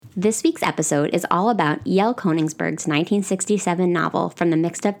This week's episode is all about E.L. Konigsberg's 1967 novel From the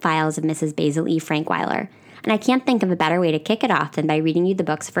Mixed-Up Files of Mrs. Basil E. Frankweiler, and I can't think of a better way to kick it off than by reading you the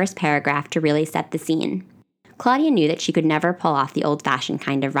book's first paragraph to really set the scene. Claudia knew that she could never pull off the old-fashioned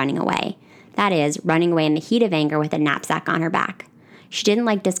kind of running away. That is, running away in the heat of anger with a knapsack on her back. She didn't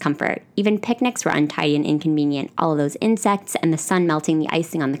like discomfort. Even picnics were untidy and inconvenient, all of those insects and the sun melting the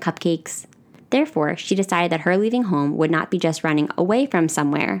icing on the cupcakes. Therefore, she decided that her leaving home would not be just running away from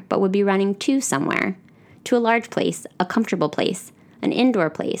somewhere, but would be running to somewhere. To a large place, a comfortable place, an indoor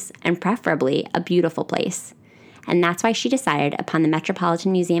place, and preferably a beautiful place. And that's why she decided upon the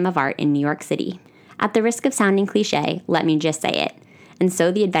Metropolitan Museum of Art in New York City. At the risk of sounding cliché, let me just say it. And so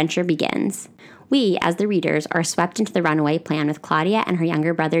the adventure begins. We, as the readers, are swept into the runaway plan with Claudia and her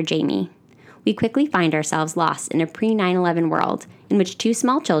younger brother, Jamie. We quickly find ourselves lost in a pre-9/11 world in which two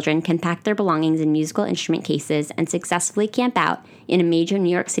small children can pack their belongings in musical instrument cases and successfully camp out in a major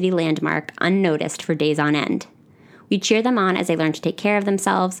New York City landmark unnoticed for days on end. We cheer them on as they learn to take care of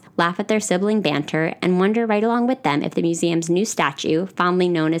themselves, laugh at their sibling banter, and wonder right along with them if the museum's new statue, fondly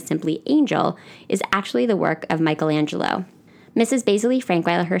known as simply Angel, is actually the work of Michelangelo. Mrs. Basil E.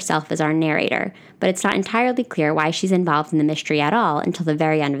 Frankweiler herself is our narrator, but it's not entirely clear why she's involved in the mystery at all until the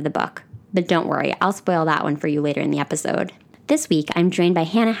very end of the book. But don't worry, I'll spoil that one for you later in the episode. This week, I'm joined by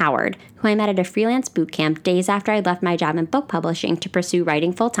Hannah Howard, who I met at a freelance boot camp days after I'd left my job in book publishing to pursue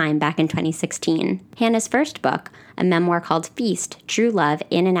writing full-time back in 2016. Hannah's first book, a memoir called Feast, True Love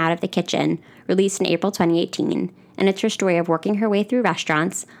In and Out of the Kitchen, released in April 2018, and it's her story of working her way through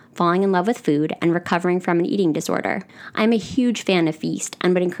restaurants, falling in love with food, and recovering from an eating disorder. I'm a huge fan of Feast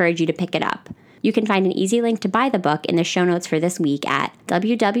and would encourage you to pick it up. You can find an easy link to buy the book in the show notes for this week at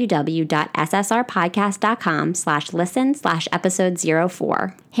www.ssrpodcast.com/listen/episode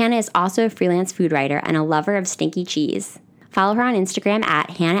 04. Hannah is also a freelance food writer and a lover of stinky cheese. Follow her on Instagram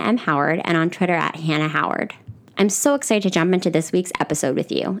at Hannah M. Howard and on Twitter at Hannah Howard. I'm so excited to jump into this week's episode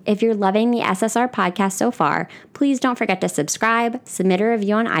with you. If you're loving the SSR podcast so far, please don't forget to subscribe, submit a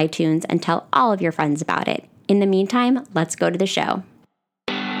review on iTunes, and tell all of your friends about it. In the meantime, let's go to the show.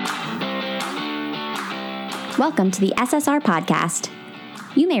 Welcome to the SSR podcast.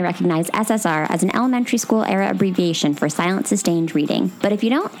 You may recognize SSR as an elementary school era abbreviation for silent sustained reading, but if you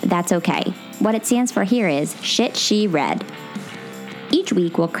don't, that's okay. What it stands for here is Shit She Read. Each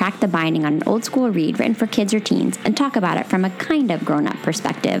week, we'll crack the binding on an old school read written for kids or teens and talk about it from a kind of grown-up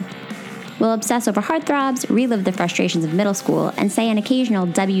perspective. We'll obsess over heartthrobs, relive the frustrations of middle school, and say an occasional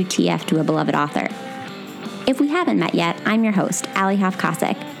WTF to a beloved author. If we haven't met yet, I'm your host, Allie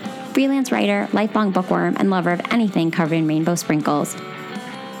Hoff-Kosick, freelance writer, lifelong bookworm, and lover of anything covered in rainbow sprinkles.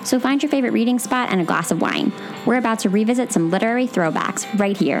 So find your favorite reading spot and a glass of wine. We're about to revisit some literary throwbacks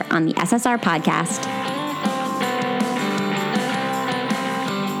right here on the SSR podcast.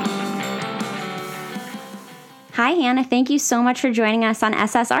 Hi, Hannah. Thank you so much for joining us on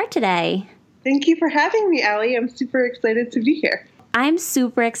SSR today. Thank you for having me, Allie. I'm super excited to be here. I'm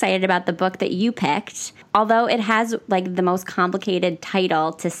super excited about the book that you picked, although it has like the most complicated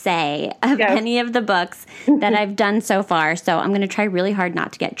title to say of any of the books that I've done so far. So I'm going to try really hard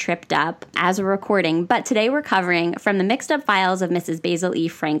not to get tripped up as we're recording. But today we're covering From the Mixed-Up Files of Mrs. Basil E.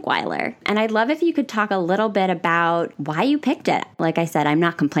 Frankweiler. And I'd love if you could talk a little bit about why you picked it. Like I said, I'm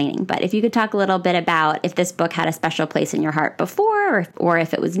not complaining, but if you could talk a little bit about if this book had a special place in your heart before or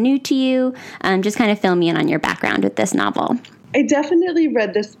if it was new to you, just kind of fill me in on your background with this novel. I definitely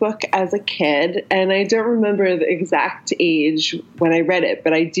read this book as a kid, and I don't remember the exact age when I read it,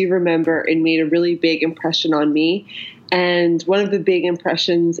 but I do remember it made a really big impression on me. And one of the big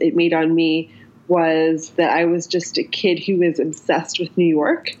impressions it made on me was that I was just a kid who was obsessed with New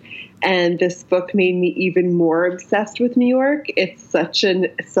York. And this book made me even more obsessed with New York. It's such a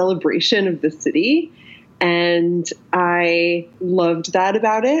celebration of the city. And I loved that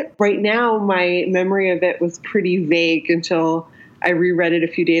about it. Right now, my memory of it was pretty vague until I reread it a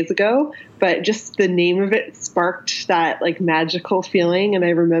few days ago. But just the name of it sparked that like magical feeling. And I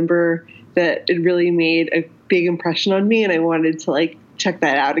remember that it really made a big impression on me. And I wanted to like check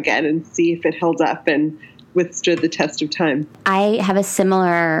that out again and see if it held up and withstood the test of time. I have a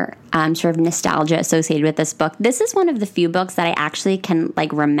similar sort of nostalgia associated with this book. This is one of the few books that I actually can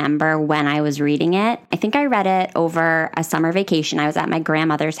like remember when I was reading it. I think I read it over a summer vacation. I was at my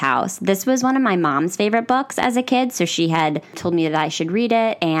grandmother's house. This was one of my mom's favorite books as a kid, so she had told me that I should read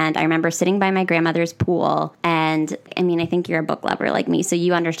it, and I remember sitting by my grandmother's pool, and I mean, I think you're a book lover like me, so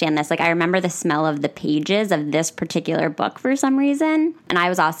you understand this. Like, I remember the smell of the pages of this particular book for some reason, and I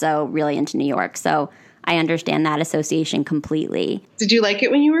was also really into New York, so I understand that association completely. Did you like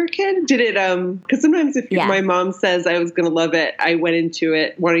it when you were a kid? Did it, because sometimes if my mom says I was going to love it, I went into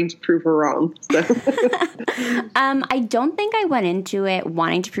it wanting to prove her wrong. So. I don't think I went into it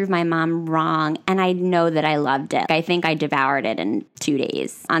wanting to prove my mom wrong, and I know that I loved it. I think I devoured it in 2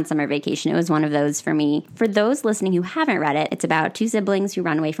 days on summer vacation. It was one of those for me. For those listening who haven't read it, it's about two siblings who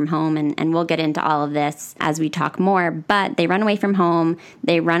run away from home, and we'll get into all of this as we talk more, but they run away from home.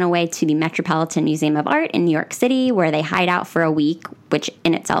 They run away to the Metropolitan Museum of Art in New York City, where they hide out for a week, which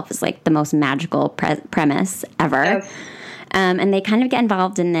in itself is like the most magical premise ever. Yes. And they kind of get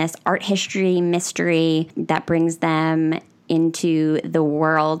involved in this art history mystery that brings them into the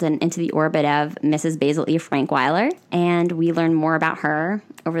world and into the orbit of Mrs. Basil E. Frankweiler. And we learn more about her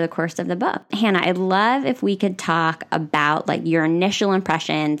over the course of the book. Hannah, I'd love if we could talk about like your initial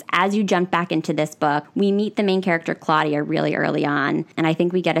impressions as you jump back into this book. We meet the main character, Claudia, really early on, and I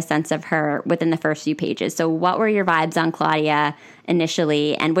think we get a sense of her within the first few pages. So what were your vibes on Claudia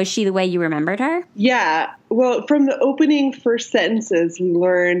initially, and was she the way you remembered her? Yeah. Well, from the opening first sentences, we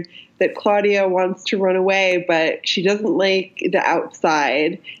learn that Claudia wants to run away, but she doesn't like the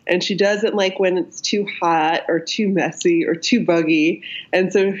outside, and she doesn't like when it's too hot or too messy or too buggy,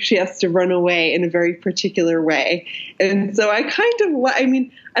 and so she has to run away in a very particular way. And so I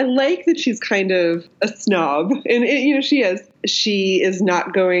like that she's kind of a snob, and she is. She is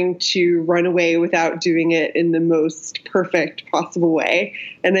not going to run away without doing it in the most perfect possible way.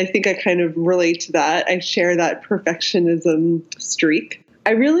 And I think I kind of relate to that. I share that perfectionism streak.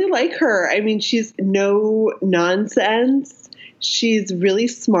 I really like her. I mean, she's no nonsense. She's really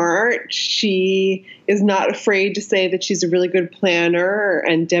smart. She is not afraid to say that she's a really good planner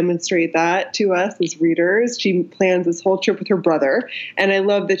and demonstrate that to us as readers. She plans this whole trip with her brother. And I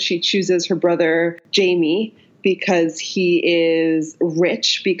love that she chooses her brother, Jamie, because he is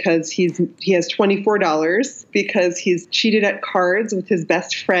rich, because he has $24, because he's cheated at cards with his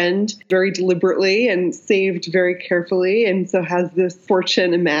best friend very deliberately and saved very carefully, and so has this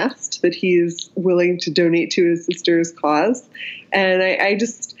fortune amassed that he's willing to donate to his sister's cause. And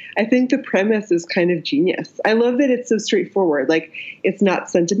I think the premise is kind of genius. I love that it's so straightforward. Like, it's not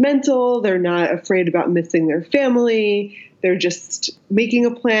sentimental. They're not afraid about missing their family. They're just making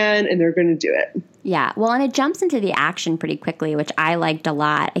a plan, and they're going to do it. Yeah. Well, and it jumps into the action pretty quickly, which I liked a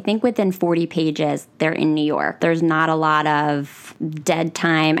lot. I think within 40 pages, they're in New York. There's not a lot of dead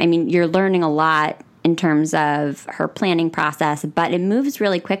time. I mean, you're learning a lot in terms of her planning process, but it moves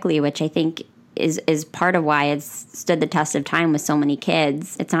really quickly, which I think is part of why it's stood the test of time with so many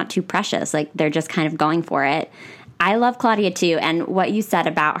kids. It's not too precious. Like, they're just kind of going for it. I love Claudia too, and what you said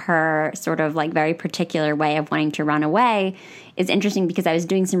about her sort of like very particular way of wanting to run away is interesting, because I was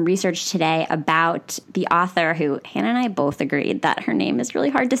doing some research today about the author, who Hannah and I both agreed that her name is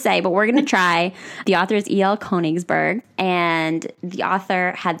really hard to say, but we're going to try. The author is E.L. Koenigsberg, and the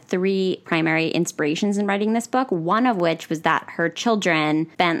author had 3 primary inspirations in writing this book, one of which was that her children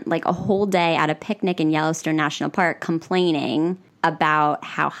spent like a whole day at a picnic in Yellowstone National Park complaining about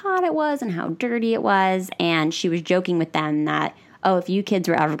how hot it was and how dirty it was. And she was joking with them that, oh, if you kids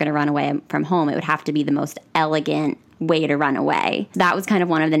were ever going to run away from home, it would have to be the most elegant way to run away. That was kind of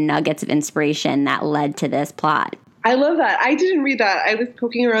one of the nuggets of inspiration that led to this plot. I love that. I didn't read that. I was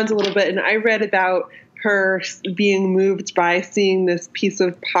poking around a little bit, and I read about her being moved by seeing this piece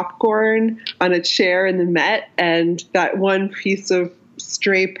of popcorn on a chair in the Met, and that one piece of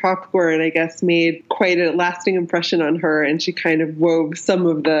stray popcorn, I guess, made quite a lasting impression on her, and she kind of wove some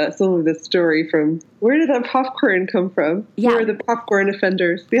of the story from, where did that popcorn come from? Yeah. Who are the popcorn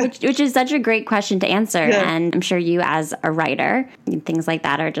offenders? Yeah. Which is such a great question to answer, yeah. And I'm sure you as a writer, things like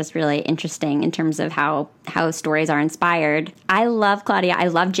that are just really interesting in terms of how stories are inspired. I love Claudia. I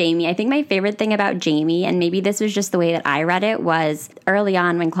love Jamie. I think my favorite thing about Jamie, and maybe this was just the way that I read it, was early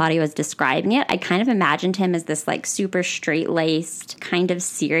on when Claudia was describing it, I kind of imagined him as this like super straight-laced, kind of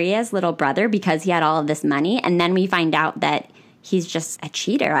serious little brother because he had all of this money. And then we find out that he's just a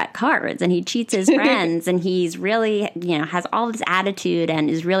cheater at cards, and he cheats his friends, and he's really, has all this attitude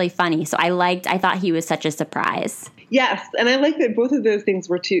and is really funny. So I thought he was such a surprise. Yes, and I like that both of those things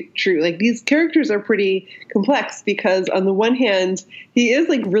were true. Like, these characters are pretty complex because on the one hand, he is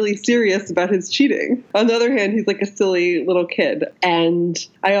like really serious about his cheating. On the other hand, he's like a silly little kid. And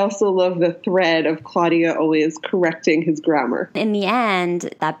I also love the thread of Claudia always correcting his grammar. In the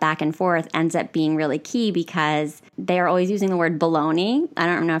end, that back and forth ends up being really key because they are always using the word baloney. I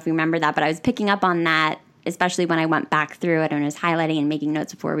don't know if you remember that, but I was picking up on that especially when I went back through it and was highlighting and making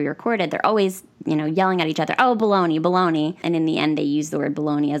notes before we recorded, they're always, yelling at each other, oh, baloney, baloney. And in the end, they use the word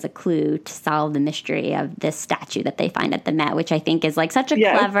baloney as a clue to solve the mystery of this statue that they find at the Met, which I think is like such a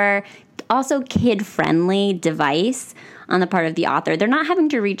clever, also kid-friendly device on the part of the author. They're not having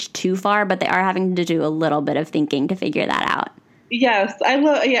to reach too far, but they are having to do a little bit of thinking to figure that out. Yes, I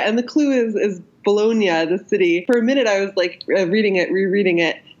love, and the clue is Bologna, the city. For a minute, I was like rereading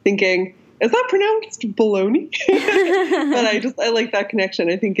it, thinking, is that pronounced bologna? But I like that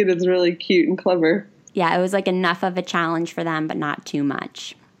connection. I think it is really cute and clever. Yeah, it was like enough of a challenge for them, but not too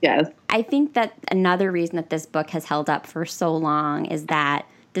much. Yes. I think that another reason that this book has held up for so long is that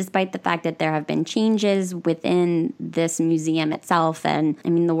despite the fact that there have been changes within this museum itself, and I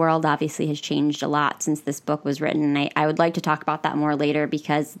mean, the world obviously has changed a lot since this book was written. And I would like to talk about that more later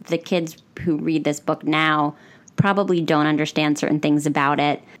because the kids who read this book now probably don't understand certain things about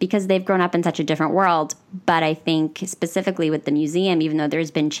it because they've grown up in such a different world. But I think specifically with the museum, even though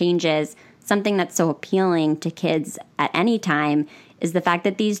there's been changes, something that's so appealing to kids at any time is the fact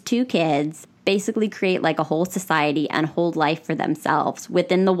that these two kids basically create like a whole society and whole life for themselves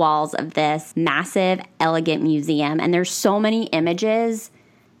within the walls of this massive, elegant museum. And there's so many images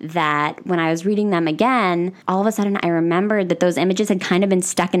that when I was reading them again, all of a sudden I remembered that those images had kind of been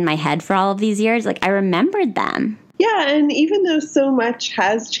stuck in my head for all of these years. Like I remembered them. Yeah, and even though so much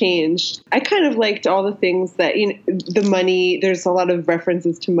has changed, I kind of liked all the things that, the money, there's a lot of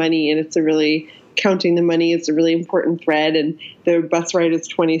references to money, and counting the money is a really important thread, and the bus ride is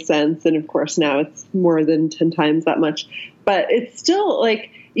 20 cents, and of course now it's more than 10 times that much. But it's still,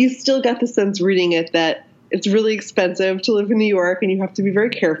 you still got the sense reading it that it's really expensive to live in New York, and you have to be very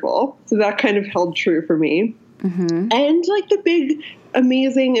careful. So that kind of held true for me. Mm-hmm. And the big,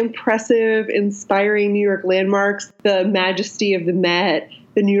 amazing, impressive, inspiring New York landmarks, the majesty of the Met,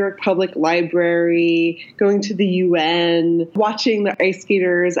 the New York Public Library, going to the UN, watching the ice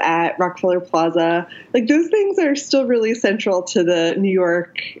skaters at Rockefeller Plaza. Those things are still really central to the New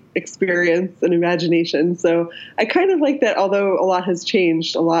York experience and imagination. So I kind of like that although a lot has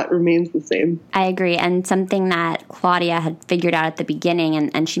changed, a lot remains the same. I agree. And something that Claudia had figured out at the beginning,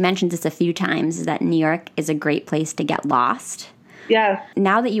 and she mentions this a few times, is that New York is a great place to get lost. Yeah.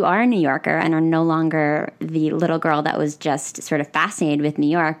 Now that you are a New Yorker and are no longer the little girl that was just sort of fascinated with New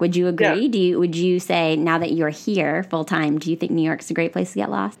York, would you agree? Yeah. Would you say now that you're here full time, do you think New York's a great place to get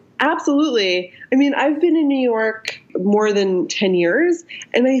lost? Absolutely. I mean, I've been in New York more than 10 years,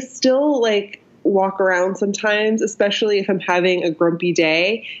 and I still walk around sometimes, especially if I'm having a grumpy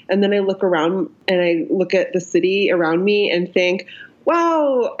day. And then I look around and I look at the city around me and think,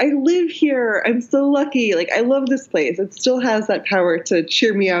 wow, I live here. I'm so lucky. I love this place. It still has that power to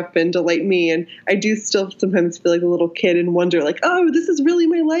cheer me up and delight me. And I do still sometimes feel like a little kid and wonder oh, this is really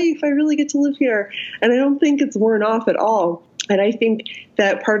my life. I really get to live here. And I don't think it's worn off at all. And I think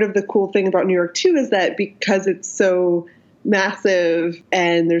that part of the cool thing about New York too is that because it's so massive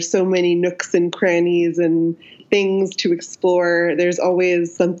and there's so many nooks and crannies and things to explore, there's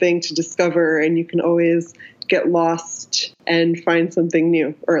always something to discover, and you can always get lost and find something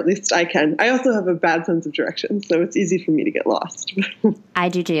new, or at least I can. I also have a bad sense of direction, so it's easy for me to get lost. I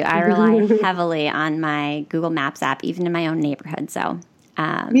do too. I rely heavily on my Google Maps app, even in my own neighborhood. So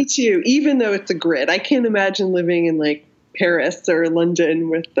me too, even though it's a grid. I can't imagine living in Paris or London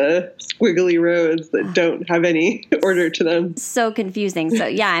with the squiggly roads that don't have any order to them. So confusing. So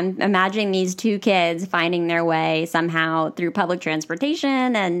yeah, I'm imagining these two kids finding their way somehow through public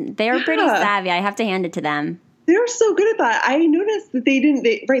transportation, and they're pretty savvy. I have to hand it to them. They're so good at that. I noticed that they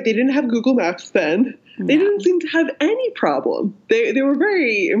didn't have Google Maps then. No. They didn't seem to have any problem. They were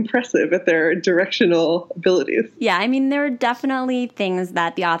very impressive at their directional abilities. Yeah, I mean, there were definitely things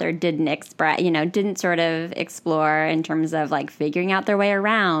that the author didn't didn't sort of explore in terms of figuring out their way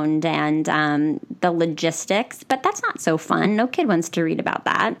around and the logistics. But that's not so fun. No kid wants to read about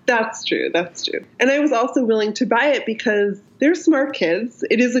that. That's true. And I was also willing to buy it because they're smart kids.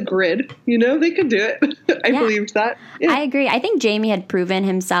 It is a grid. They could do it. I believed that. Yeah. I agree. I think Jamie had proven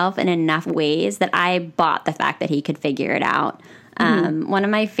himself in enough ways that I bought the fact that he could figure it out. One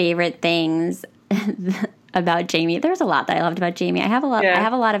of my favorite things about Jamie, there's a lot that I loved about Jamie. I have a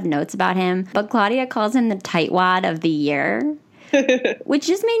lot of notes about him, but Claudia calls him the tightwad of the year, Which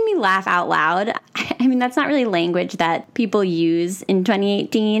just made me laugh out loud. I mean, that's not really language that people use in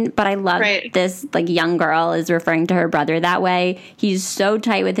 2018, but I love this, like, young girl is referring to her brother that way. He's so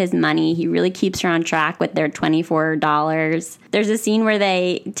tight with his money. He really keeps her on track with their $24. There's a scene where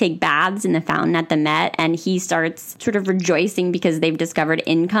they take baths in the fountain at the Met, and he starts sort of rejoicing because they've discovered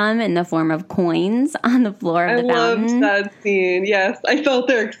income in the form of coins on the floor of the fountain. I loved that scene. Yes, I felt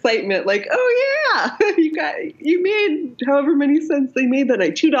their excitement. Like, oh yeah, you made however many cents they made that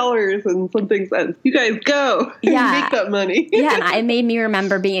night, $2 and something cents. You guys go, make that money. Yeah, and it made me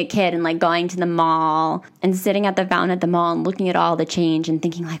remember being a kid and like going to the mall and sitting at the fountain at the mall and looking at all the change and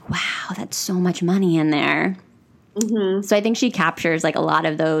thinking like, wow, that's so much money in there. Mm-hmm. So I think she captures like a lot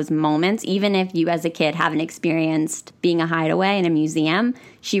of those moments. Even if you as a kid haven't experienced being a hideaway in a museum,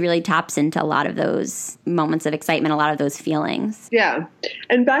 she really taps into a lot of those moments of excitement, a lot of those feelings. Yeah.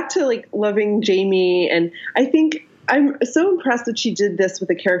 And back to like loving Jamie. And I think I'm so impressed that she did this with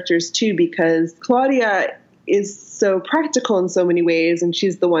the characters too, because Claudia is so practical in so many ways, and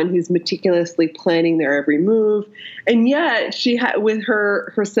she's the one who's meticulously planning their every move. And yet she with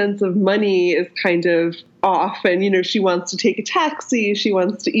her sense of money is kind of off, and she wants to take a taxi, she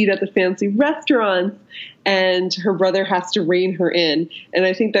wants to eat at the fancy restaurants, and her brother has to rein her in. And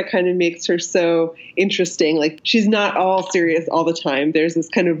I think that kind of makes her so interesting. Like, she's not all serious all the time. There's this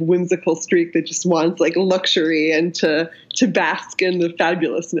kind of whimsical streak that just wants like luxury and to bask in the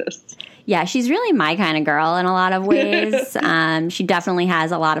fabulousness. Yeah, she's really my kind of girl in a lot of ways. She definitely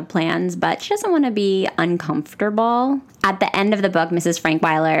has a lot of plans, but she doesn't want to be uncomfortable. At the end of the book, Mrs.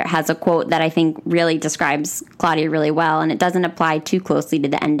 Frankweiler has a quote that I think really describes Claudia really well, and it doesn't apply too closely to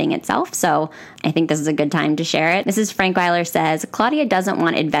the ending itself, so I think this is a good time to share it. Mrs. Frankweiler says, "Claudia doesn't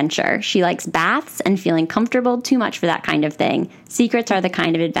want adventure. She likes baths and feeling comfortable too much for that kind of thing. Secrets are the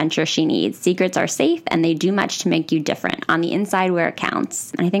kind of adventure she needs. Secrets are safe, and they do much to make you different, on the inside where it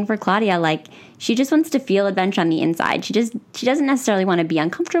counts." And I think for Claudia, like, she just wants to feel adventure on the inside. She doesn't necessarily want to be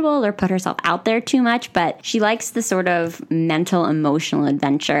uncomfortable or put herself out there too much, but she likes the sort of mental, emotional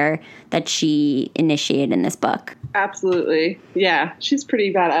adventure that she initiated in this book. Absolutely. Yeah, she's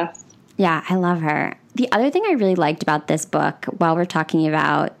pretty badass. Yeah, I love her. The other thing I really liked about this book, while we're talking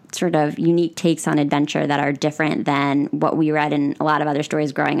about sort of unique takes on adventure that are different than what we read in a lot of other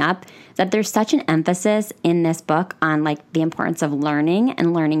stories growing up, that there's such an emphasis in this book on like the importance of learning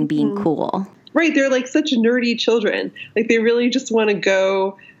and learning being cool. Right. They're like such nerdy children. Like, they really just want to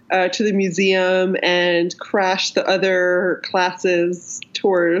go to the museum and crash the other classes'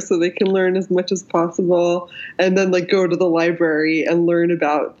 tours so they can learn as much as possible, and then like go to the library and learn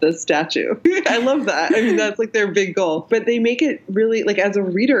about the statue. I love that. I mean, that's like their big goal. But they make it really, like, as a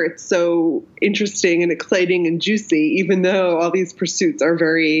reader, it's so interesting and exciting and juicy, even though all these pursuits are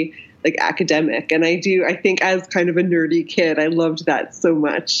very like academic. And I think as kind of a nerdy kid, I loved that so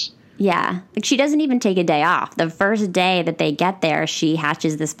much. Yeah. Like, she doesn't even take a day off. The first day that they get there, she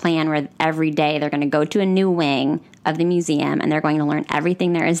hatches this plan where every day they're going to go to a new wing of the museum and they're going to learn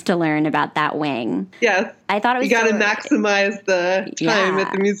everything there is to learn about that wing. Yes. I thought it was you got to maximize the time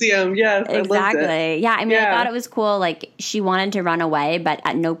at the museum. Yes. Exactly. I loved it. Yeah. I mean, I thought it was cool. Like, she wanted to run away, but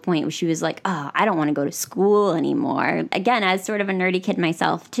at no point she was like, oh, I don't want to go to school anymore. Again, as sort of a nerdy kid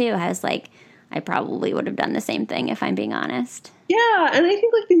myself too, I was like, I probably would have done the same thing if I'm being honest. Yeah, and I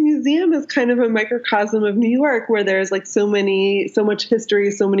think like the museum is kind of a microcosm of New York, where there's like so much history,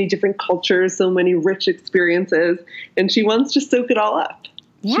 so many different cultures, so many rich experiences, and she wants to soak it all up.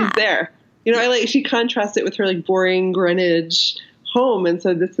 Yeah. She's there. She contrasts it with her like boring Greenwich home, and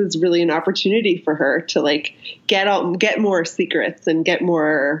so this is really an opportunity for her to like get more secrets and get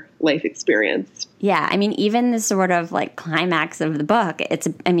more life experience. Yeah, I mean, even the sort of like climax of the book, it's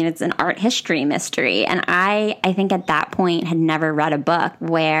an art history mystery, and I think at that point had never read a book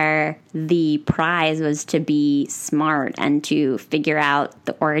where the prize was to be smart and to figure out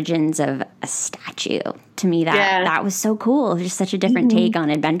the origins of a statue. To me, that was so cool. It was just such a different take on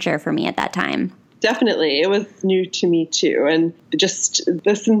adventure for me at that time. Definitely. It was new to me too. And just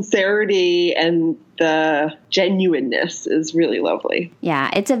the sincerity and the genuineness is really lovely.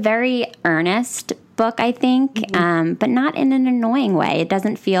 Yeah, it's a very earnest book, I think, but not in an annoying way. It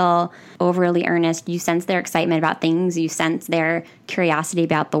doesn't feel overly earnest. You sense their excitement about things. You sense their curiosity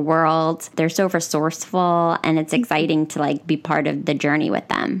about the world. They're so resourceful, and it's exciting to like be part of the journey with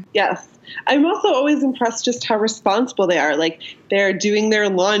them. Yes. I'm also always impressed just how responsible they are. Like, they're doing their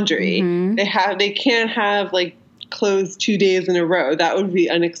laundry. They can't have like clothes 2 days in a row. That would be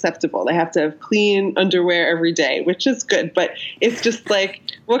unacceptable. They have to have clean underwear every day, which is good. But it's just like,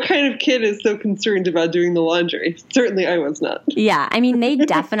 what kind of kid is so concerned about doing the laundry? Certainly I was not. Yeah, I mean, they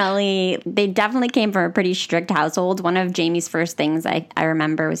definitely came from a pretty strict household. One of Jamie's first things I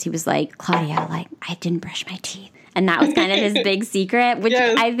remember was he was like, Claudia, like, I didn't brush my teeth. And that was kind of his big secret, which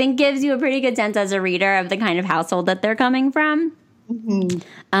yes. I think gives you a pretty good sense as a reader of the kind of household that they're coming from.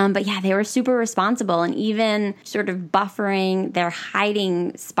 Mm-hmm. But yeah, they were super responsible, and even sort of buffering their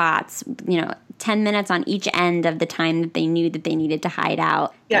hiding spots, 10 minutes on each end of the time that they knew that they needed to hide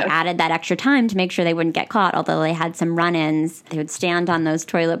out. Yes. They added that extra time to make sure they wouldn't get caught, although they had some run-ins. They would stand on those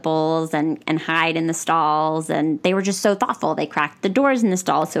toilet bowls and hide in the stalls, and they were just so thoughtful. They cracked the doors in the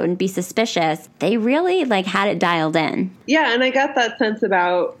stalls so it wouldn't be suspicious. They really, had it dialed in. Yeah, and I got that sense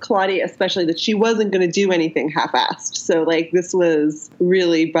about Claudia especially, that she wasn't going to do anything half-assed. So, this was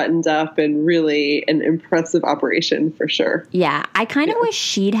really buttoned up and really an impressive operation for sure. Yeah, I kind of wish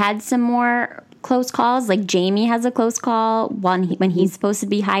she'd had some more close calls. Like Jamie has a close call when he's supposed to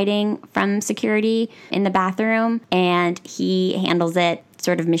be hiding from security in the bathroom, and he handles it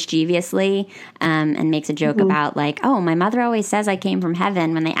sort of mischievously and makes a joke about oh, my mother always says I came from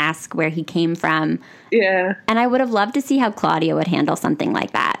heaven when they ask where he came from. Yeah. And I would have loved to see how Claudia would handle something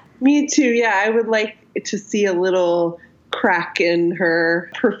like that. Me too. Yeah, I would like to see a little crack in her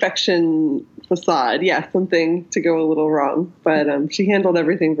perfection facade. Yeah, something to go a little wrong. But she handled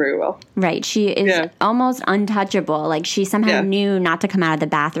everything very well. Right. She is almost untouchable. She somehow knew not to come out of the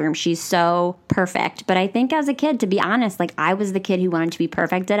bathroom. She's so perfect. But I think as a kid, to be honest, I was the kid who wanted to be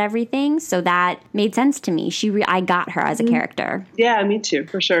perfect at everything. So that made sense to me. I got her as a character. Yeah, me too,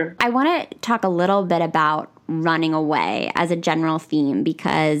 for sure. I want to talk a little bit about running away as a general theme,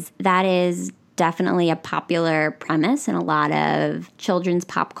 because that is definitely a popular premise in a lot of children's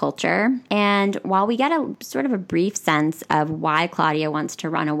pop culture. And while we get a sort of a brief sense of why Claudia wants to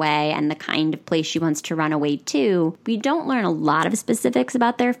run away and the kind of place she wants to run away to, we don't learn a lot of specifics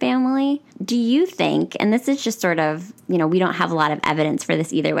about their family. Do you think, and this is just sort of, we don't have a lot of evidence for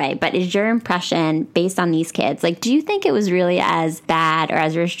this either way, but is your impression based on these kids, do you think it was really as bad or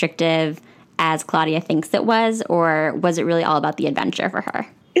as restrictive as Claudia thinks it was, or was it really all about the adventure for her?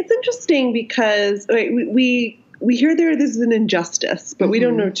 It's interesting because we hear this is an injustice, but we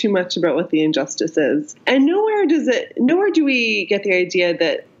don't know too much about what the injustice is. And nowhere do we get the idea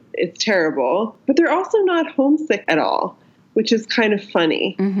that it's terrible, but they're also not homesick at all, which is kind of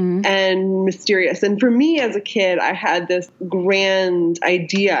funny and mysterious. And for me as a kid, I had this grand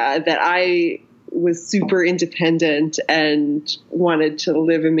idea that I was super independent and wanted to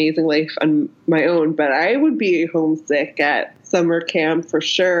live amazing life on my own, but I would be homesick at summer camp for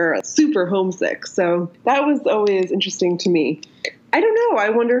sure, super homesick. So that was always interesting to me. I don't know.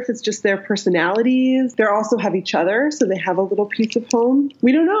 I wonder if it's just their personalities. They also have each other, so they have a little piece of home.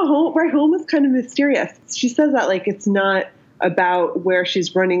 We don't know. Home is kind of mysterious. She says that it's not about where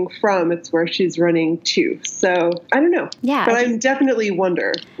she's running from, it's where she's running to. So I don't know. Yeah. But I definitely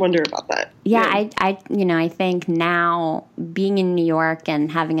wonder about that. Yeah, I think now being in New York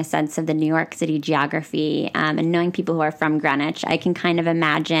and having a sense of the New York City geography and knowing people who are from Greenwich, I can kind of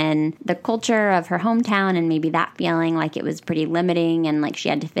imagine the culture of her hometown and maybe that feeling like it was pretty limiting and she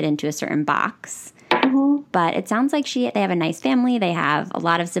had to fit into a certain box. Mm-hmm. But it sounds like they have a nice family. They have a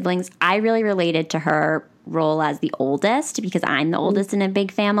lot of siblings. I really related to her role as the oldest because I'm the oldest in a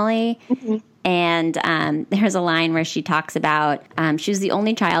big family. Mm-hmm. And there's a line where she talks about she was the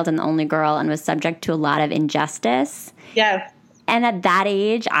only child and the only girl and was subject to a lot of injustice. Yes. And at that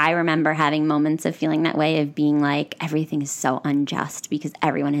age, I remember having moments of feeling that way, of being everything is so unjust because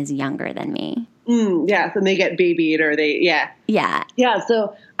everyone is younger than me. Yes, and they get babied Yeah. Yeah,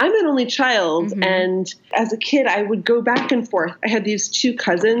 so I'm an only child, and as a kid, I would go back and forth. I had these two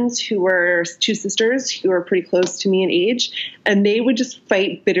cousins who were two sisters who were pretty close to me in age, and they would just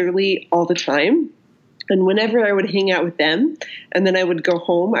fight bitterly all the time. And whenever I would hang out with them and then I would go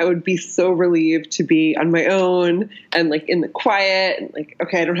home, I would be so relieved to be on my own and in the quiet and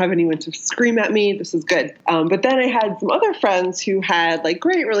okay, I don't have anyone to scream at me. This is good. But then I had some other friends who had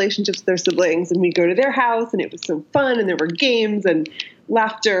great relationships with their siblings, and we'd go to their house and it was so fun and there were games and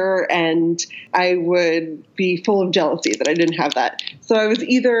laughter, and I would be full of jealousy that I didn't have that. So I was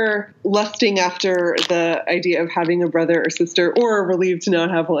either lusting after the idea of having a brother or sister or relieved to not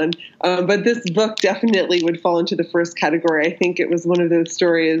have one. But this book definitely would fall into the first category. I think it was one of those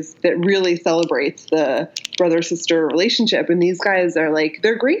stories that really celebrates the brother-sister relationship. And these guys are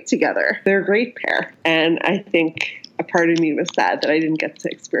they're great together. They're a great pair. And I think a part of me was sad that I didn't get to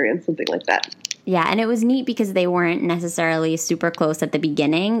experience something like that. Yeah, and it was neat because they weren't necessarily super close at the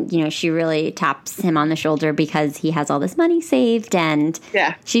beginning. You know, she really taps him on the shoulder because he has all this money saved, and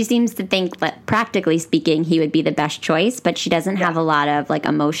she seems to think that, practically speaking, he would be the best choice, but she doesn't have a lot of, like,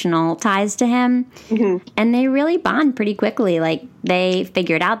 emotional ties to him. Mm-hmm. And they really bond pretty quickly. Like, they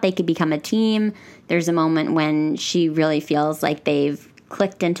figured out they could become a team. There's a moment when she really feels like they've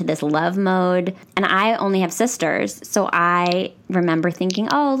clicked into this love mode. And I only have sisters, so I remember thinking,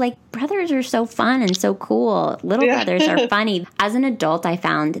 oh, like, brothers are so fun and so cool. Little brothers are funny. As an adult, I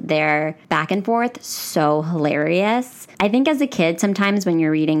found their back and forth so hilarious. I think as a kid, sometimes when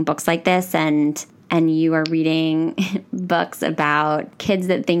you're reading books like this and you are reading books about kids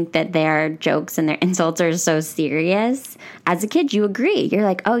that think that their jokes and their insults are so serious, as a kid, you agree. You're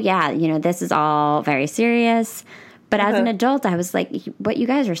like, oh, yeah, you know, this is all very serious. But as an adult, I was like, what you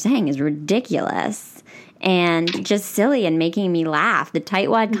guys are saying is ridiculous and just silly and making me laugh. The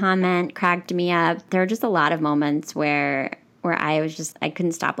tightwad comment cracked me up. There were just a lot of moments where I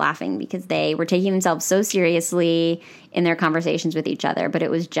couldn't stop laughing because they were taking themselves so seriously in their conversations with each other. But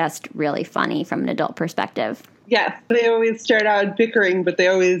it was just really funny from an adult perspective. Yes, they always start out bickering, but they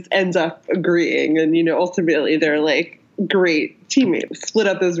always end up agreeing. And, you know, ultimately they're like great teammates. Split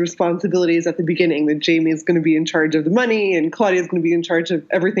up those responsibilities at the beginning, that Jamie is going to be in charge of the money and Claudia is going to be in charge of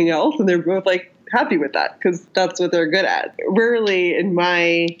everything else. And they're both like happy with that because that's what they're good at. Rarely in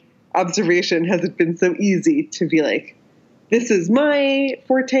my observation has it been so easy to be like, this is my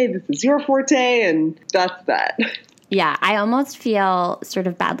forte, this is your forte, and that's that. Yeah, I almost feel sort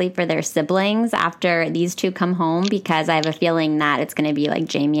of badly for their siblings after these two come home because I have a feeling that it's going to be like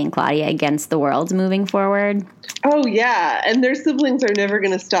Jamie and Claudia against the world moving forward. Oh, yeah. And their siblings are never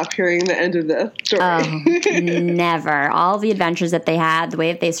going to stop hearing the end of this story. Oh, never. All the adventures that they had, the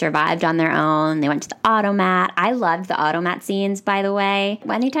way that they survived on their own. They went to the automat. I loved the automat scenes, by the way.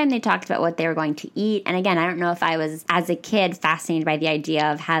 Anytime they talked about what they were going to eat, and again, I don't know if I was, as a kid, fascinated by the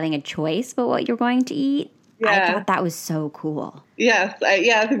idea of having a choice about what you're going to eat. Yeah. I thought that was so cool. Yes.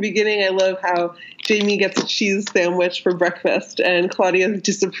 At the beginning, I love how Jamie gets a cheese sandwich for breakfast and Claudia's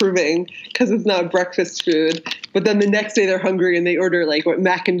disapproving because it's not breakfast food. But then the next day they're hungry and they order like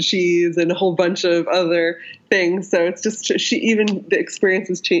mac and cheese and a whole bunch of other things. So it's just the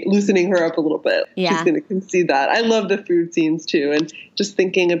experience is loosening her up a little bit. Yeah. She's going to concede that. I love the food scenes too. And just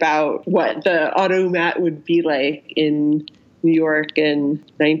thinking about what the automat would be like in New York in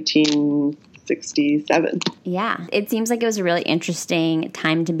 1967. Yeah. It seems like it was a really interesting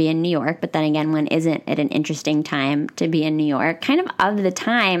time to be in New York, but then again, when isn't it an interesting time to be in New York? Kind of the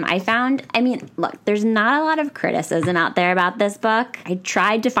time I found, look, there's not a lot of criticism out there about this book. I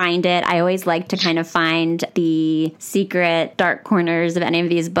tried to find it. I always like to kind of find the secret dark corners of any of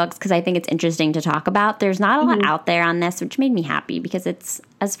these books because I think it's interesting to talk about. There's not a lot out there on this, which made me happy because it's,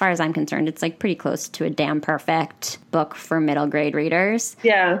 as far as I'm concerned, it's like pretty close to a damn perfect book for middle grade readers.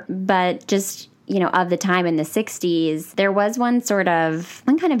 Yeah. But just, of the time in the 60s, there was one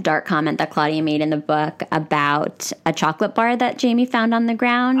kind of dark comment that Claudia made in the book about a chocolate bar that Jamie found on the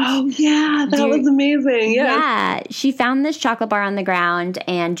ground. Oh, yeah. That was amazing. Yes. Yeah. She found this chocolate bar on the ground,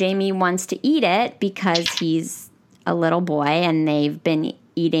 and Jamie wants to eat it because he's a little boy, and they've been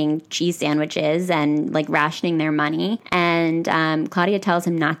eating cheese sandwiches and like rationing their money. And Claudia tells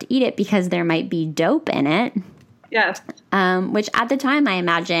him not to eat it because there might be dope in it. Yes. Which at the time, I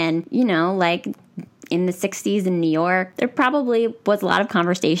imagine, like in the 60s in New York, there probably was a lot of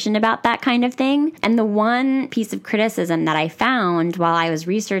conversation about that kind of thing. And the one piece of criticism that I found while I was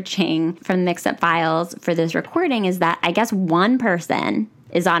researching from Mixed Up Files for this recording is that I guess one person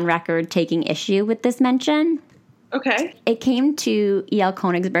is on record taking issue with this mention. Okay. It came to E.L.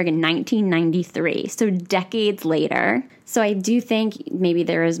 Konigsberg in 1993, so decades later. So I do think maybe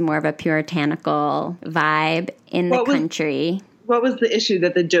there is more of a puritanical vibe in the country. What was the issue?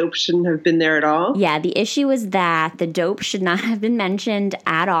 That the dope shouldn't have been there at all? Yeah, the issue was that the dope should not have been mentioned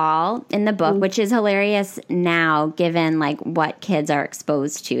at all in the book, which is hilarious now given like what kids are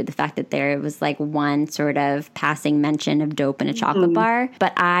exposed to. The fact that there was like one sort of passing mention of dope in a chocolate bar.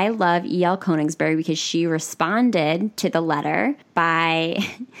 But I love E.L. Konigsberg because she responded to the letter by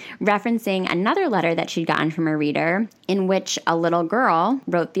referencing another letter that she'd gotten from a reader in which a little girl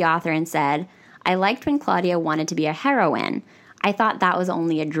wrote the author and said, "I liked when Claudia wanted to be a heroine. I thought that was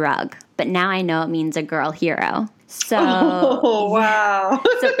only a drug, but now I know it means a girl hero." So, wow.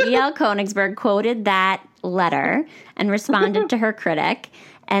 So E.L. Konigsberg quoted that letter and responded to her critic.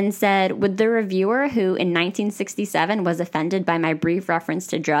 and said, would the reviewer who in 1967 was offended by my brief reference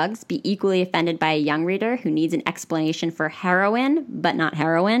to drugs be equally offended by a young reader who needs an explanation for heroin, but not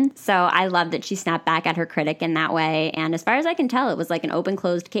heroin? So I love that she snapped back at her critic in that way. And as far as I can tell, it was like an open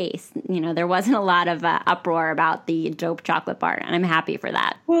closed case. There wasn't a lot of uproar about the dope chocolate bar, and I'm happy for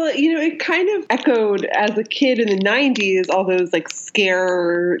that. Well, it kind of echoed as a kid in the 90s, all those like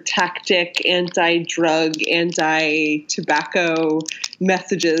scare tactic, anti-drug, anti-tobacco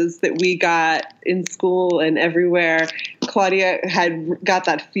messages that we got in school and everywhere. Claudia had got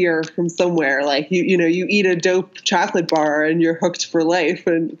that fear from somewhere. Like, you eat a dope chocolate bar and you're hooked for life,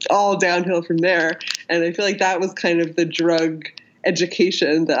 and it's all downhill from there. And I feel like that was kind of the drug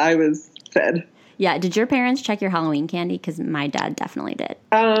education that I was fed. Yeah. Did your parents check your Halloween candy? Because my dad definitely did.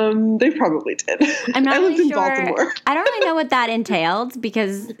 They probably did. I'm not I really lived in sure. Baltimore. I don't really know what that entailed,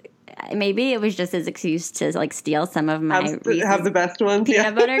 because maybe it was just his excuse to like steal some of my have the best ones,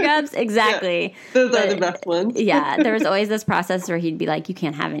 peanut butter cups. Exactly. Yeah, those are the best ones. Yeah, there was always this process where he'd be like, "You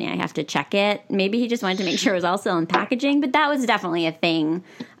can't have any. I have to check it." Maybe he just wanted to make sure it was all still in packaging, but that was definitely a thing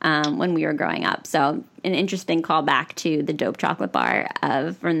when we were growing up. So an interesting callback to the dope chocolate bar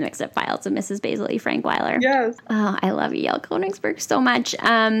from the Mixed Up Files of Mrs. Basil E. Frankweiler. Yes. Oh, I love E.L. Koenigsberg so much.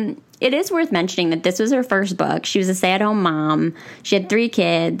 It is worth mentioning that this was her first book. She was a stay-at-home mom. She had 3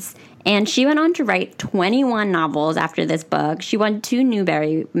 kids. And she went on to write 21 novels after this book. She won 2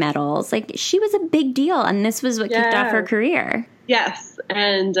 Newbery medals. Like, she was a big deal, and this was what kicked off her career. Yes,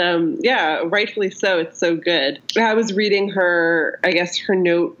 and rightfully so. It's so good. I was reading her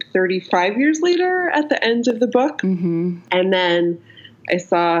note 35 years later at the end of the book. Mm-hmm. And then I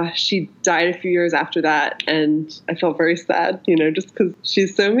saw she died a few years after that, and I felt very sad, just because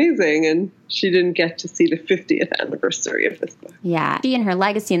she's so amazing, and she didn't get to see the 50th anniversary of this book. Yeah. She and her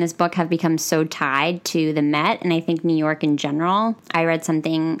legacy in this book have become so tied to the Met, and I think New York in general. I read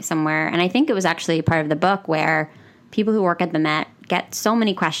something somewhere, and I think it was actually part of the book, where people who work at the Met get so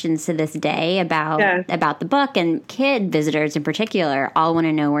many questions to this day about the book, and kid visitors in particular all want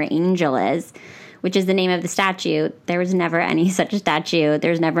to know where Angel is, which is the name of the statue. There was never any such statue.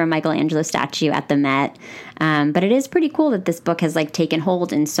 There's never a Michelangelo statue at the Met. But it is pretty cool that this book has taken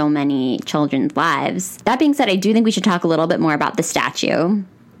hold in so many children's lives. That being said, I do think we should talk a little bit more about the statue.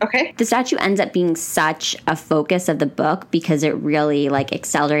 Okay. The statue ends up being such a focus of the book because it really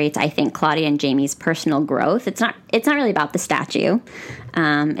accelerates, I think, Claudia and Jamie's personal growth. It's not really about the statue.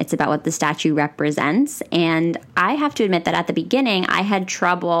 It's about what the statue represents. And I have to admit that at the beginning, I had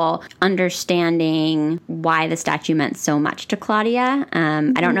trouble understanding why the statue meant so much to Claudia.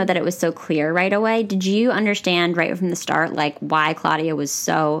 I don't know that it was so clear right away. Did you understand right from the start, why Claudia was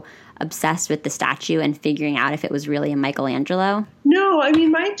so obsessed with the statue and figuring out if it was really a Michelangelo? No, I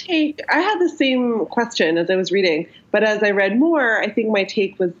mean, I had the same question as I was reading, but as I read more, I think my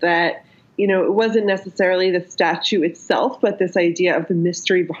take was that, it wasn't necessarily the statue itself, but this idea of the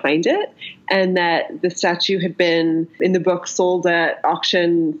mystery behind it, and that the statue had been, in the book, sold at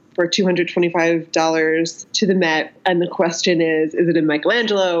auction for $225 to the Met. And the question is it a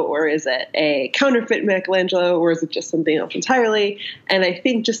Michelangelo, or is it a counterfeit Michelangelo, or is it just something else entirely? And I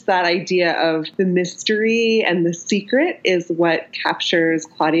think just that idea of the mystery and the secret is what captures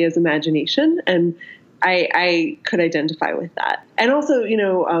Claudia's imagination. And I could identify with that. And also,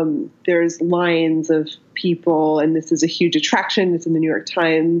 there's lines of people, and this is a huge attraction. It's in the New York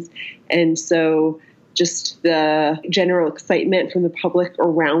Times. And so just the general excitement from the public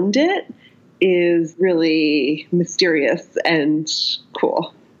around it is really mysterious and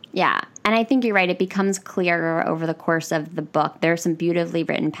cool. Yeah. And I think you're right. It becomes clearer over the course of the book. There are some beautifully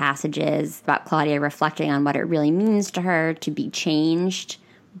written passages about Claudia reflecting on what it really means to her to be changed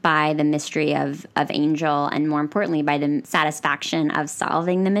by the mystery of Angel, and more importantly, by the satisfaction of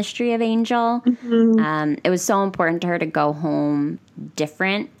solving the mystery of Angel. Mm-hmm. It was so important to her to go home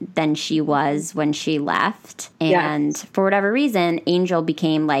different than she was when she left. And for whatever reason, Angel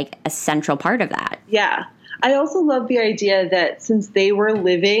became a central part of that. Yeah. I also love the idea that since they were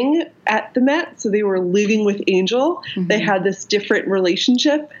living at the Met, so they were living with Angel, mm-hmm. they had this different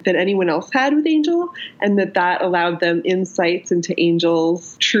relationship than anyone else had with Angel, and that allowed them insights into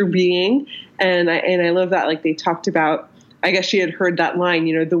Angel's true being. And I love that, they talked about, I guess she had heard that line,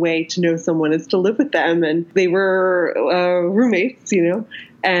 the way to know someone is to live with them, and they were roommates,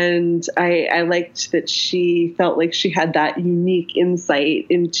 And I liked that she felt like she had that unique insight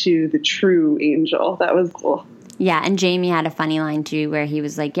into the true Angel. That was cool. Yeah, and Jamie had a funny line, too, where he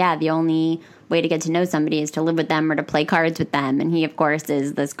was like, yeah, the only way to get to know somebody is to live with them or to play cards with them. And he, of course,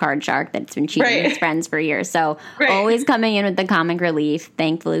 is this card shark that's been cheating his friends for years. So always coming in with the comic relief.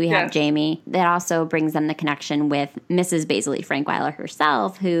 Thankfully, we have Jamie. That also brings them the connection with Mrs. Basil E. Frankweiler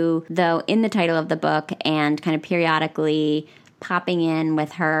herself, who, though in the title of the book and kind of periodically popping in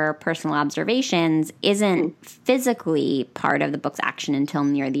with her personal observations, isn't physically part of the book's action until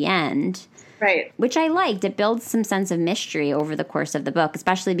near the end. Right. Which I liked. It builds some sense of mystery over the course of the book,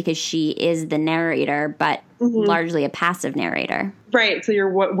 especially because she is the narrator, but largely a passive narrator. Right. So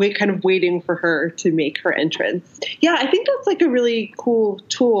you're kind of waiting for her to make her entrance. Yeah, I think that's like a really cool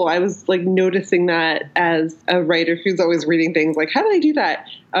tool. I was like noticing that as a writer who's always reading things like, how did I do that?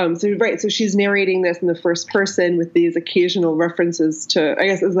 So she's narrating this in the first person with these occasional references to, I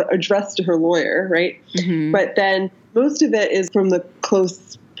guess, as addressed to her lawyer, right? Mm-hmm. But then most of it is from the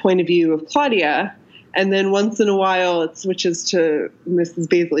close point of view of Claudia, and then once in a while it switches to Mrs.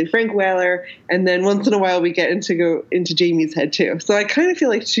 Basil E. Frankweiler, and then once in a while we get into Jamie's head too. So I kind of feel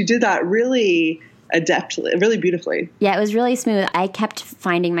like she did that really adeptly, really beautifully. Yeah, it was really smooth. I kept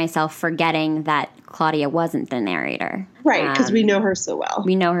finding myself forgetting that Claudia wasn't the narrator. Right, because we know her so well.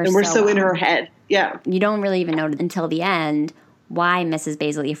 We know her and we're so in her head. Yeah. You don't really even know until the end why Mrs.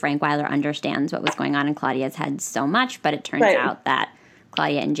 Basil E. Frankweiler understands what was going on in Claudia's head so much, but it turns out that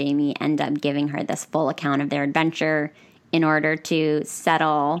Claudia and Jamie end up giving her this full account of their adventure in order to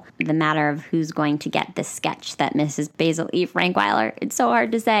settle the matter of who's going to get the sketch that Mrs. Basil E. Frankweiler, it's so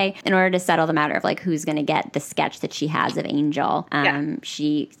hard to say, in order to settle the matter of like who's going to get the sketch that she has of Angel.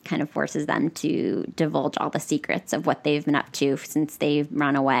 She kind of forces them to divulge all the secrets of what they've been up to since they've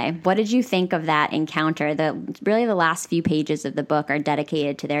run away. What did you think of that encounter? Really the last few pages of the book are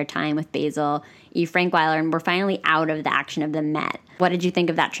dedicated to their time with Basil E. Frankweiler, and we're finally out of the action of them met. What did you think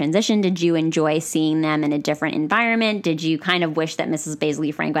of that transition? Did you enjoy seeing them in a different environment? Did you kind of wish that Mrs. Basil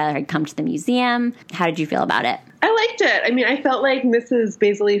E. Frankweiler had come to the museum? How did you feel about it? I liked it. I mean, I felt like Mrs.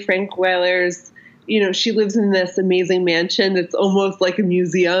 Basil E. Frankweiler's, she lives in this amazing mansion that's almost like a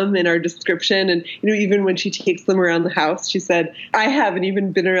museum in our description. And, even when she takes them around the house, she said, I haven't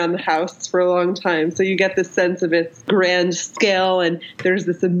even been around the house for a long time. So you get this sense of its grand scale. And there's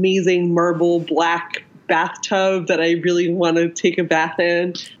this amazing marble black bathtub that I really want to take a bath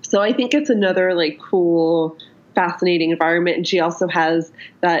in. So I think it's another like cool, fascinating environment. And she also has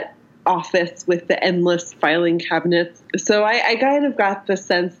that office with the endless filing cabinets. So I kind of got the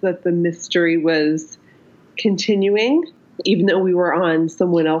sense that the mystery was continuing, even though we were on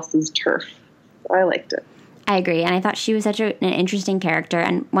someone else's turf. So I liked it. I agree. And I thought she was such an interesting character.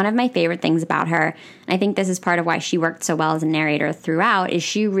 And one of my favorite things about her, and I think this is part of why she worked so well as a narrator throughout, is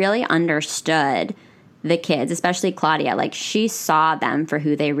she really understood the kids, especially Claudia. Like, she saw them for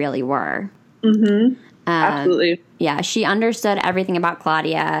who they really were. Mm-hmm. Absolutely. Yeah, she understood everything about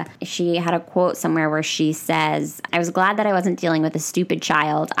Claudia. She had a quote somewhere where she says, I was glad that I wasn't dealing with a stupid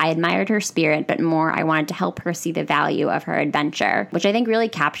child. I admired her spirit, but more, I wanted to help her see the value of her adventure, which I think really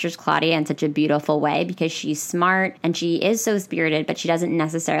captures Claudia in such a beautiful way because she's smart and she is so spirited, but she doesn't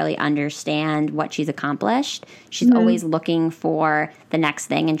necessarily understand what she's accomplished. She's always looking for the next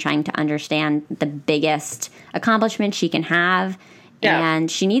thing and trying to understand the biggest accomplishment she can have. Yeah. And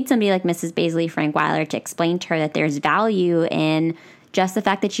she needs somebody like Mrs. Basil E. Frankweiler to explain to her that there's value in just the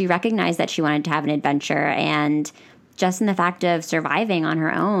fact that she recognized that she wanted to have an adventure and just in the fact of surviving on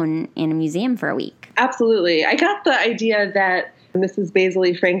her own in a museum for a week. Absolutely. I got the idea that Mrs. Basil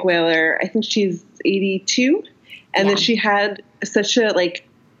E. Frankweiler, I think she's 82, and that she had such a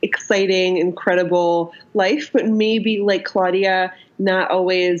exciting, incredible life, but maybe like Claudia, not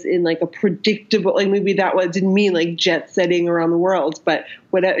always in a predictable, maybe that didn't mean jet setting around the world, but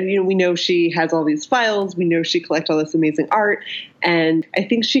whatever, we know she has all these files, we know she collects all this amazing art. And I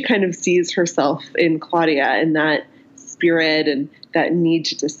think she kind of sees herself in Claudia and that spirit and that need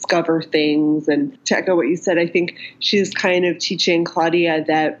to discover things. And to echo what you said, I think she's kind of teaching Claudia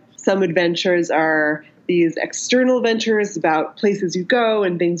that some adventures are these external adventures about places you go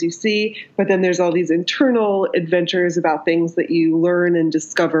and things you see, but then there's all these internal adventures about things that you learn and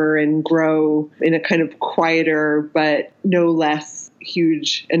discover and grow in a kind of quieter but no less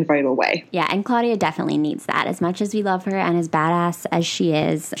huge and vital way. Yeah, and Claudia definitely needs that. As much as we love her and as badass as she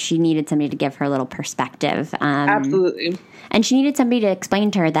is, she needed somebody to give her a little perspective. Absolutely. And she needed somebody to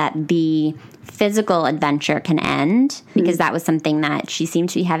explain to her that the physical adventure can end, because that was something that she seemed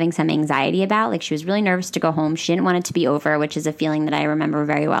to be having some anxiety about. Like, she was really nervous to go home. She didn't want it to be over, which is a feeling that I remember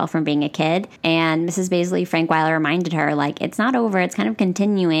very well from being a kid. And Mrs. Basil Frankweiler reminded her, like, it's not over, it's kind of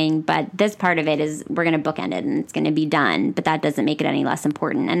continuing, but this part of it is, we're going to bookend it and it's going to be done, but that doesn't make it any less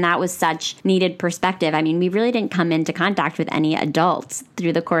important. And that was such needed perspective. I mean, we really didn't come into contact with any adults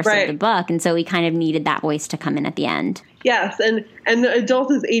through the course of the book, and so we kind of needed that voice to come in at the end. Yes, and the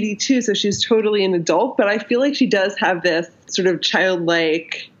adult is 82, so she's totally an adult, but I feel like she does have this sort of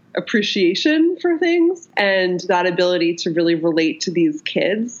childlike appreciation for things and that ability to really relate to these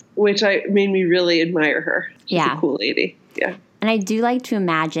kids, which made me really admire her. She's a cool lady. Yeah. And I do like to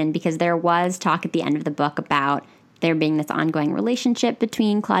imagine, because there was talk at the end of the book about there being this ongoing relationship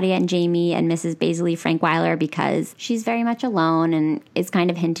between Claudia and Jamie and Mrs. Basil Frankweiler, because she's very much alone and is kind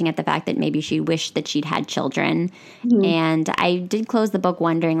of hinting at the fact that maybe she wished that she'd had children. Mm-hmm. And I did close the book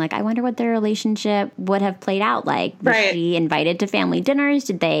wondering, like, I wonder what their relationship would have played out like. Was she invited to family dinners?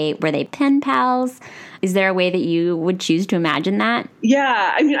 Were they pen pals? Is there a way that you would choose to imagine that?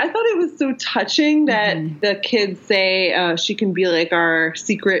 Yeah, I mean, I thought it was so touching that the kids say she can be like our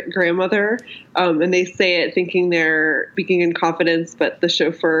secret grandmother, and they say it thinking they're speaking in confidence, but the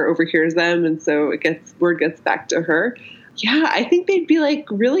chauffeur overhears them, and so word gets back to her. Yeah, I think they'd be like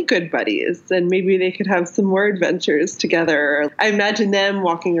really good buddies, and maybe they could have some more adventures together. I imagine them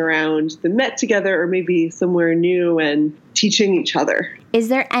walking around the Met together, or maybe somewhere new, and teaching each other. Is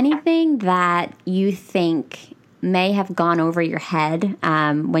there anything that you think may have gone over your head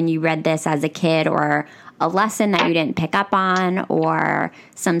when you read this as a kid, or a lesson that you didn't pick up on, or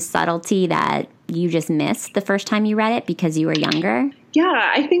some subtlety that you just missed the first time you read it because you were younger?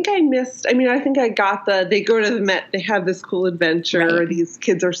 Yeah, I think I got they go to the Met, they have this cool adventure, right. These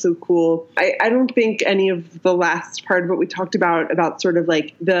kids are so cool. I don't think any of the last part of what we talked about sort of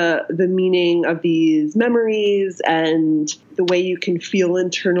like the meaning of these memories and the way you can feel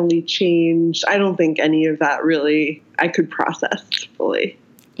internally changed. I don't think any of that really I could process fully.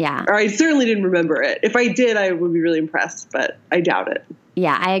 Yeah. Or I certainly didn't remember it. If I did, I would be really impressed, but I doubt it.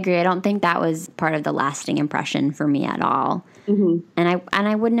 Yeah, I agree. I don't think that was part of the lasting impression for me at all. Mm-hmm. And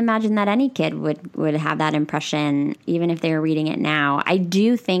I wouldn't imagine that any kid would have that impression, even if they were reading it now. I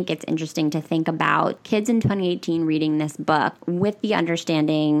do think it's interesting to think about kids in 2018 reading this book with the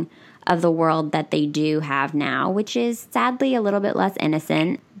understanding of the world that they do have now, which is sadly a little bit less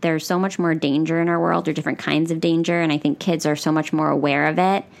innocent. There's so much more danger in our world, or different kinds of danger, and I think kids are so much more aware of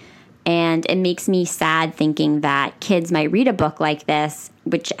it. And it makes me sad thinking that kids might read a book like this,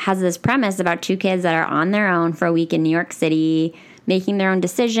 which has this premise about two kids that are on their own for a week in New York City, making their own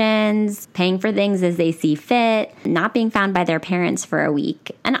decisions, paying for things as they see fit, not being found by their parents for a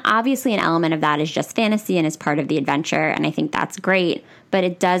week. And obviously an element of that is just fantasy and is part of the adventure, and I think that's great. But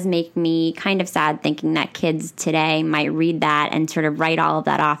it does make me kind of sad thinking that kids today might read that and sort of write all of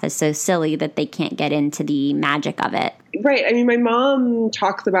that off as so silly that they can't get into the magic of it. Right. I mean, my mom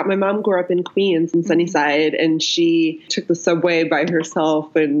grew up in Queens in Sunnyside, and she took the subway by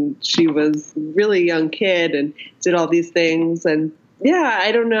herself, and she was a really young kid and did all these things. And yeah,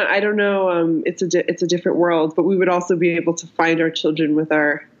 I don't know. It's a different world, but we would also be able to find our children with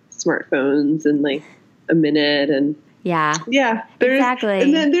our smartphones in like a minute. And yeah, exactly.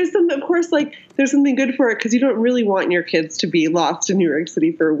 And then there's some, of course, like there's something good for it, because you don't really want your kids to be lost in New York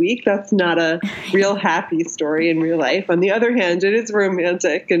City for a week. That's not a real happy story in real life. On the other hand, it is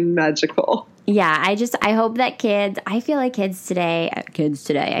romantic and magical. Yeah, I hope that I feel like kids today,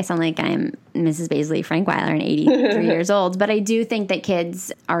 I sound like I'm Mrs. Basil Frankweiler and 83 years old, but I do think that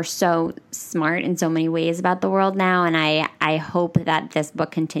kids are so smart in so many ways about the world now, and I hope that this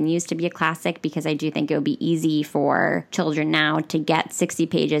book continues to be a classic, because I do think it would be easy for children now to get 60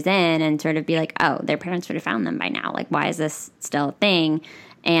 pages in and sort of be like, oh, their parents would have found them by now. Like, why is this still a thing?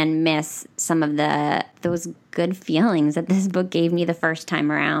 And miss some of those good feelings that this book gave me the first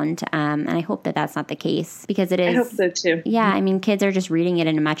time around. And I hope that that's not the case, because it is. I hope so too. Yeah, I mean, kids are just reading it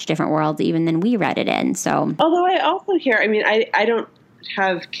in a much different world even than we read it in. So, although I also hear, I mean, I don't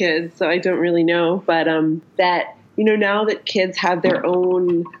have kids, so I don't really know, but that, you know, now that kids have their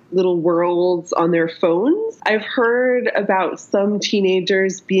own little worlds on their phones, I've heard about some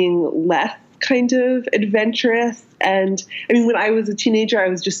teenagers being less kind of adventurous. And I mean, when I was a teenager, I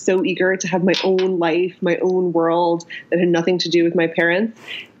was just so eager to have my own life, my own world that had nothing to do with my parents.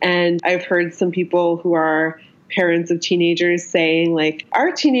 And I've heard some people who are parents of teenagers saying, like,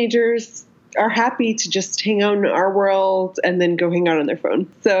 our teenagers are happy to just hang out in our world and then go hang out on their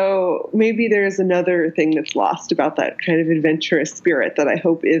phone. So maybe there's another thing that's lost about that kind of adventurous spirit that I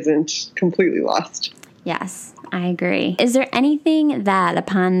hope isn't completely lost. Yes, I agree. Is there anything that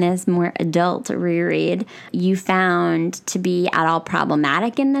upon this more adult reread you found to be at all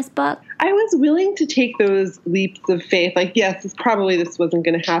problematic in this book? I was willing to take those leaps of faith. Like, yes, this wasn't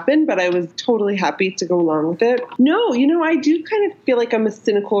going to happen, but I was totally happy to go along with it. No, I do kind of feel like I'm a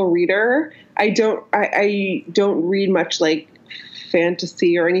cynical reader. I don't read much like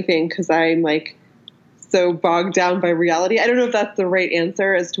fantasy or anything because I'm like so bogged down by reality. I don't know if that's the right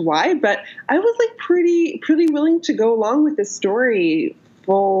answer as to why, but I was like pretty willing to go along with this story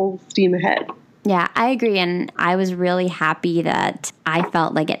full steam ahead. Yeah, I agree. And I was really happy that I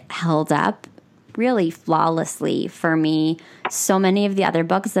felt like it held up really flawlessly for me. So many of the other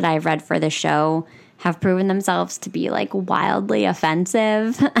books that I've read for the show have proven themselves to be like wildly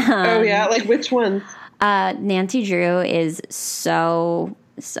offensive. Oh, yeah? Like which ones? Nancy Drew is so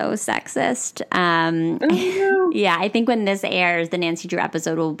sexist. No. Yeah, I think when this airs, the Nancy Drew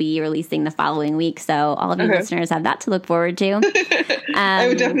episode will be releasing the following week. So all of you listeners have that to look forward to. I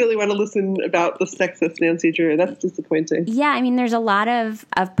would definitely want to listen about the sexist Nancy Drew. That's disappointing. Yeah, I mean, there's a lot of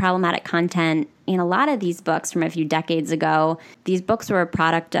problematic content in a lot of these books from a few decades ago. These books were a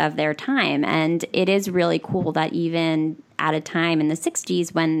product of their time. And it is really cool that even at a time in the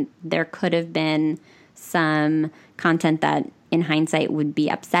 60s when there could have been some content that in hindsight would be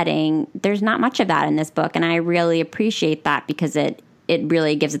upsetting, there's not much of that in this book. And I really appreciate that because it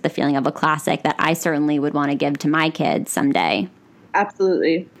really gives it the feeling of a classic that I certainly would want to give to my kids someday.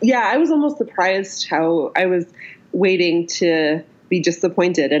 Absolutely. Yeah, I was almost surprised how I was waiting to be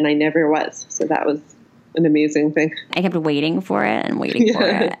disappointed and I never was. So that was an amazing thing. I kept waiting for it and waiting for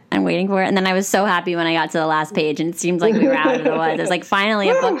it and waiting for it. And then I was so happy when I got to the last page and it seemed like we were out of the woods. It was like finally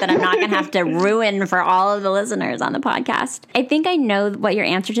a book that I'm not going to have to ruin for all of the listeners on the podcast. I think I know what your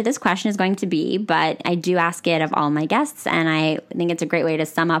answer to this question is going to be, but I do ask it of all my guests. And I think it's a great way to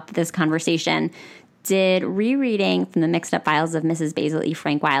sum up this conversation. Did rereading from the Mixed Up Files of Mrs. Basil E.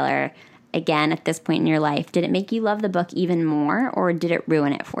 Frankweiler, again, at this point in your life, did it make you love the book even more or did it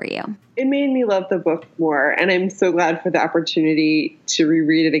ruin it for you? It made me love the book more. And I'm so glad for the opportunity to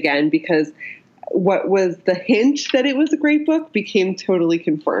reread it again because what was the hint that it was a great book became totally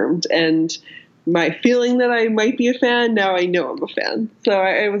confirmed. And my feeling that I might be a fan, now I know I'm a fan. So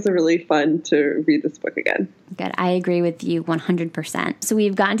it was really fun to read this book again. Good. I agree with you 100%. So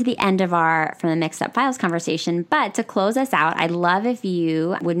we've gotten to the end of our From the Mixed Up Files conversation, but to close us out, I'd love if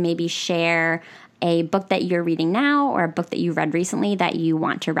you would maybe share a book that you're reading now or a book that you read recently that you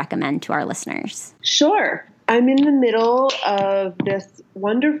want to recommend to our listeners. Sure. I'm in the middle of this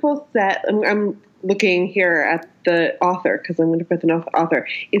wonderful set. I'm looking here at the author because I'm looking for the author.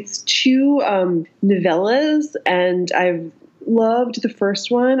 It's two novellas, and I've loved the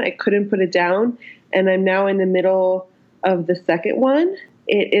first one. I couldn't put it down, and I'm now in the middle of the second one.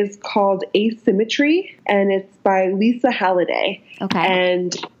 It is called Asymmetry, and it's by Lisa Halliday. Okay.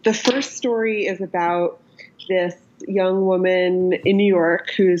 And the first story is about this young woman in New York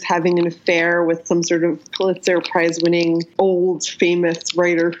who's having an affair with some sort of Pulitzer Prize-winning old famous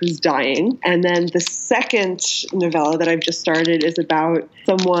writer who's dying. And then the second novella that I've just started is about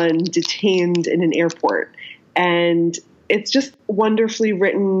someone detained in an airport. And it's just wonderfully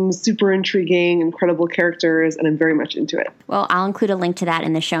written, super intriguing, incredible characters, and I'm very much into it. Well, I'll include a link to that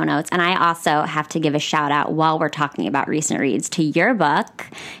in the show notes. And I also have to give a shout out while we're talking about recent reads to your book,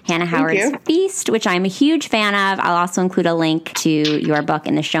 Hannah Howard's Feast, which I'm a huge fan of. I'll also include a link to your book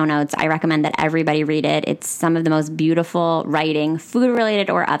in the show notes. I recommend that everybody read it. It's some of the most beautiful writing, food-related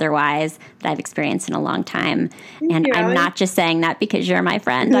or otherwise, that I've experienced in a long time. And I'm not just saying that because you're my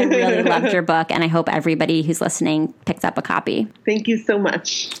friend. I really loved your book, and I hope everybody who's listening picks up a copy. Thank you so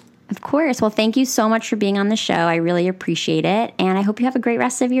much. Of course. Well, thank you so much for being on the show. I really appreciate it. And I hope you have a great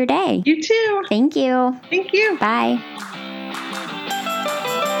rest of your day. You too. Thank you. Thank you. Bye.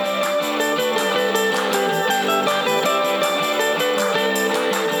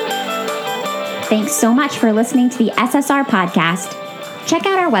 Thanks so much for listening to the SSR Podcast. Check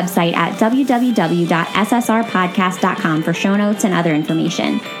out our website at www.ssrpodcast.com for show notes and other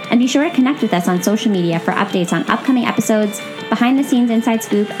information. And be sure to connect with us on social media for updates on upcoming episodes, behind-the-scenes inside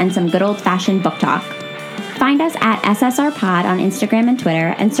scoop, and some good old-fashioned book talk. Find us at SSR Pod on Instagram and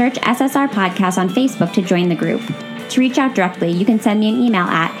Twitter, and search SSR Podcast on Facebook to join the group. To reach out directly, you can send me an email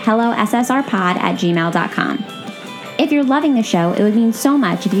at hellossrpod@gmail.com. If you're loving the show, it would mean so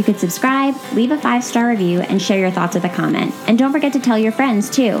much if you could subscribe, leave a 5-star review, and share your thoughts with a comment. And don't forget to tell your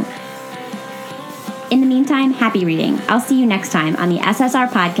friends, too. In the meantime, happy reading. I'll see you next time on the SSR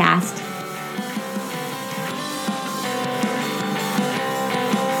Podcast.